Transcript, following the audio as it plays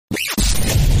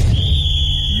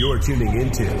You're tuning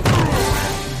into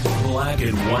Black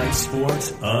and White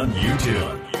Sports on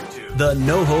YouTube. The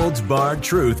no-holds-barred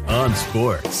truth on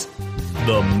sports.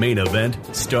 The main event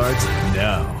starts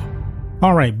now.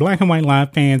 All right, Black and White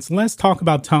Live fans, let's talk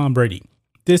about Tom Brady.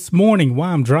 This morning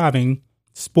while I'm driving,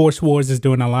 Sports Wars is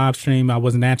doing a live stream. I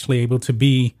wasn't actually able to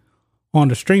be on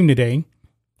the stream today.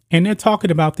 And they're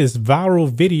talking about this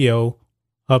viral video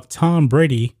of Tom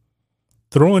Brady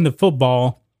throwing the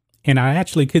football. And I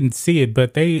actually couldn't see it,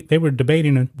 but they were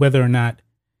debating whether or not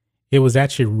it was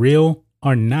actually real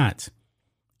or not.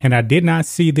 And I did not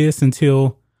see this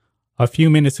until a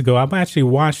few minutes ago. I've actually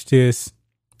watched this,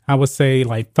 I would say,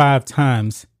 like 5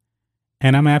 times.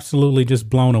 And I'm absolutely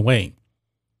just blown away.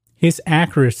 His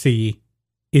accuracy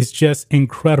is just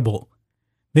incredible.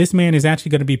 This man is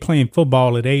actually going to be playing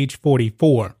football at age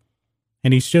 44.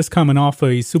 And he's just coming off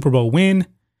a Super Bowl win.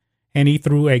 And he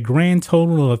threw a grand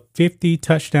total of 50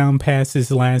 touchdown passes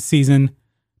last season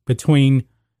between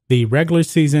the regular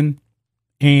season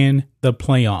and the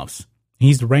playoffs.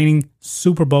 He's the reigning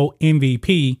Super Bowl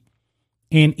MVP.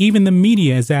 And even the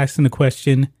media is asking the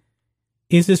question,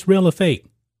 is this real or fake?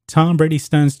 Tom Brady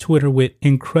stuns Twitter with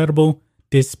incredible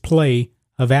display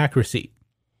of accuracy.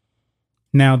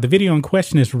 Now, the video in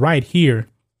question is right here.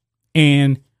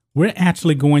 And we're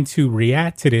actually going to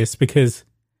react to this because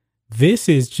this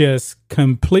is just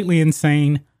completely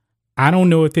insane. I don't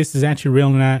know if this is actually real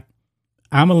or not.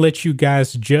 I'm going to let you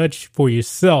guys judge for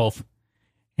yourself,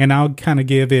 and I'll kind of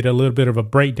give it a little bit of a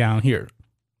breakdown here.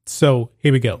 So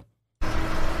here we go. Ready?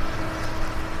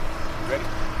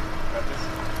 Got this?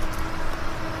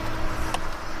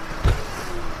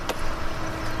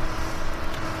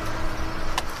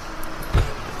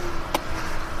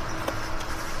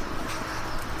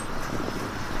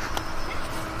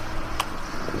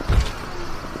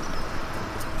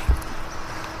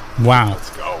 Wow. Let's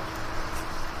go.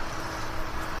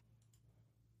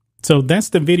 So that's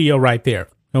the video right there.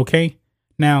 Okay.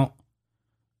 Now,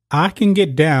 I can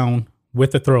get down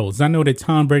with the throws. I know that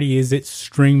Tom Brady is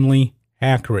extremely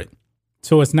accurate.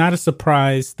 So it's not a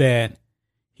surprise that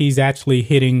he's actually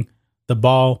hitting the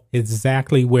ball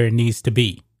exactly where it needs to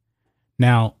be.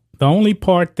 Now, the only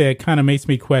part that kind of makes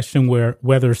me question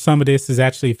whether some of this is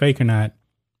actually fake or not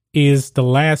is the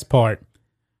last part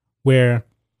where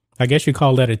I guess you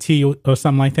call that a T or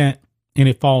something like that, and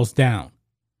it falls down.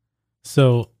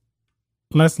 So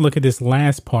let's look at this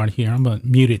last part here. I'm going to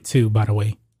mute it too, by the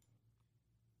way.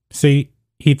 See,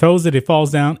 he throws it, it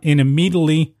falls down, and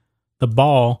immediately the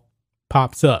ball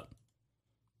pops up.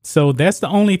 So that's the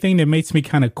only thing that makes me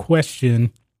kind of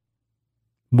question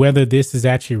whether this is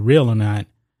actually real or not.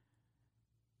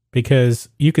 Because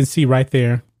you can see right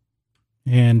there,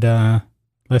 and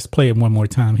let's play it one more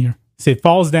time here. See, it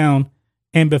falls down.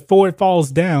 And before it falls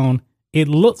down, it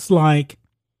looks like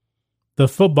the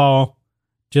football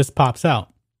just pops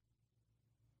out.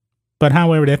 But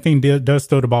however, that thing does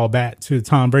throw the ball back to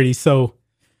Tom Brady. So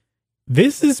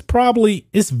this is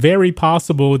it's very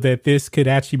possible that this could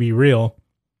actually be real.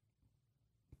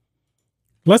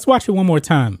 Let's watch it one more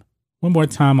time. One more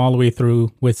time all the way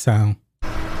through with sound.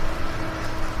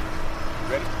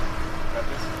 Ready? Got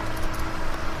this?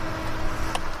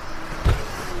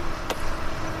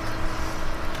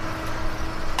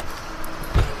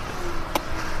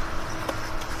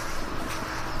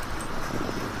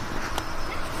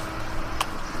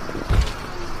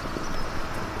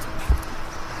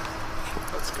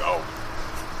 Let's go.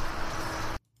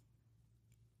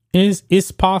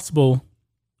 It's possible.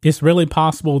 It's really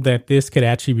possible that this could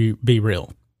actually be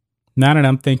real. Now that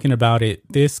I'm thinking about it,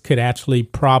 this could actually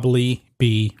probably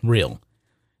be real.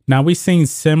 Now, we've seen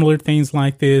similar things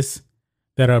like this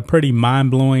that are pretty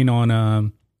mind-blowing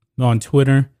on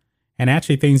Twitter, and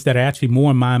actually things that are actually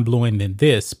more mind-blowing than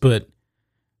this. But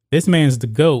this man's the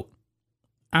GOAT.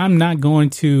 I'm not going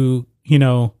to,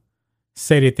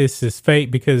 say that this is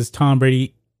fake because Tom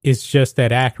Brady is just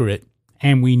that accurate,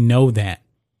 and we know that.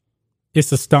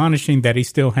 It's astonishing that he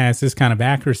still has this kind of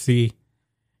accuracy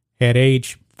at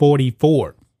age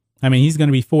 44. I mean, he's going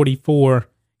to be 44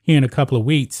 here in a couple of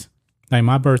weeks. Like,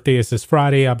 my birthday is this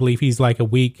Friday. I believe he's like a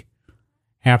week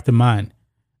after mine.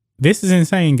 This is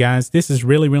insane, guys. This is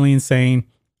really, really insane.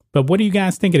 But what do you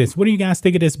guys think of this? What do you guys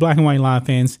think of this, Black and White Live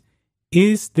fans?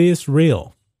 Is this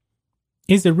real?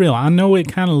 Is it real? I know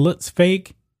it kind of looks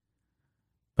fake,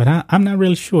 but I'm not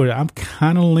really sure. I'm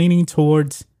kind of leaning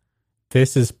towards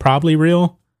this is probably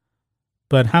real.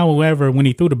 But however, when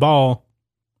he threw the ball,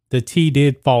 the T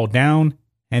did fall down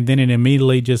and then it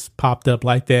immediately just popped up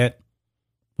like that.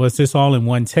 Was this all in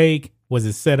one take? Was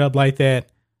it set up like that?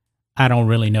 I don't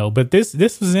really know. But this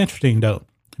was interesting, though.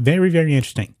 Very, very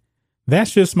interesting.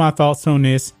 that's just my thoughts on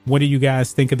this. What do you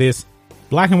guys think of this?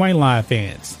 Black and White Live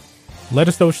fans, let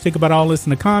us know what you think about all this in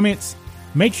the comments.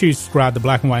 Make sure you subscribe to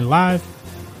Black and White Live,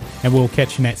 and we'll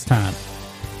catch you next time.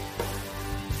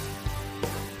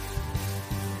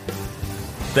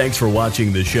 Thanks for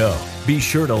watching the show. Be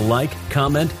sure to like,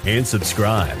 comment, and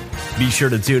subscribe. Be sure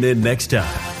to tune in next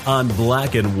time on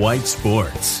Black and White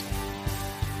Sports.